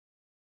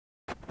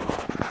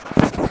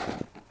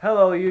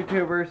Hello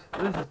YouTubers,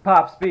 this is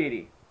Pop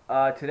Speedy.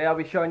 Today I'll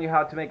be showing you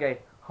how to make a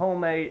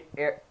homemade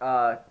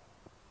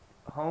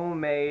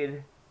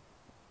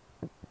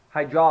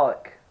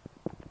hydraulic.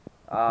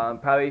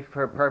 Probably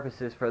for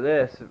purposes for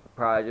this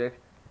project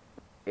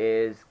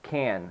is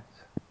cans.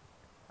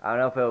 I don't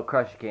know if it'll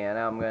crush a can.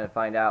 I'm going to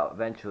find out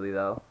eventually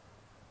though.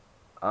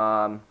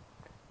 But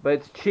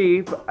it's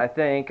cheap, I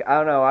think. I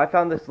don't know. I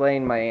found this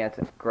laying in my aunt's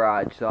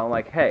garage, so I'm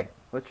like, hey,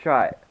 let's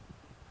try it.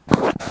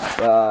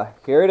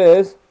 Here it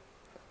is.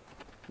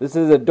 This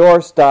is a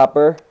door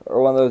stopper,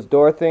 or one of those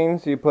door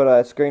things you put on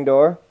a screen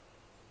door.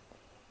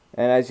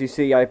 And as you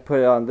see, I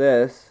put it on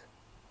this.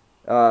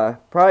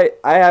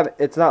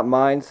 It's not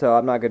mine, so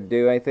I'm not going to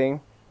do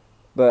anything.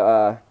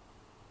 But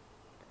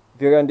if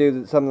you're going to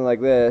do something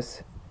like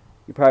this,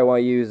 you probably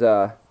want to use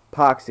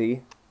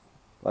epoxy,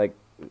 like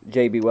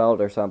JB Weld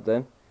or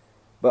something.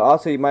 But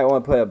also you might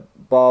want to put a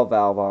ball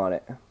valve on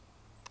it.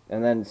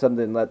 And then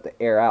something to let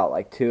the air out,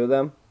 like 2 of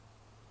them.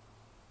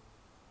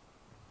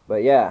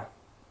 But yeah.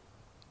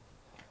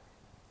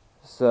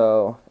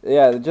 So,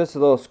 yeah, just a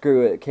little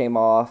screw, it came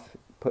off,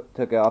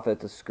 took it off at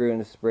the screw and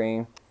the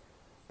spring.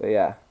 But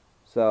yeah,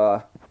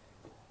 so,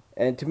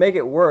 and to make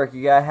it work,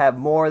 you gotta have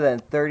more than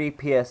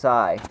 30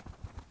 psi.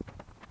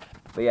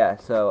 But yeah,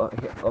 so,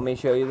 here, let me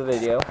show you the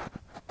video.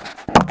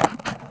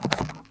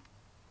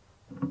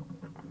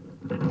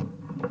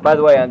 By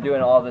the way, I'm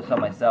doing all this on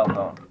my cell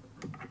phone.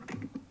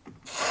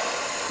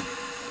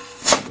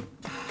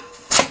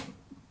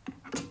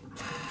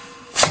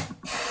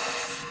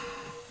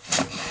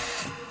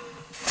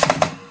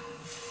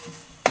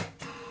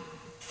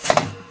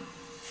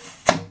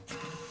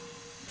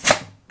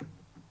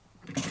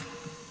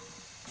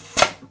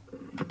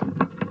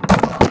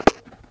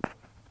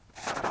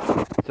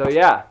 So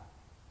yeah,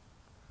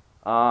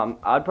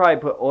 I'd probably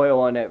put oil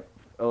on it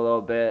a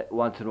little bit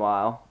once in a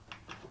while.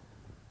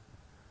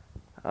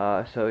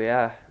 So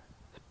yeah,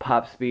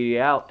 Pop Speedy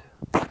out.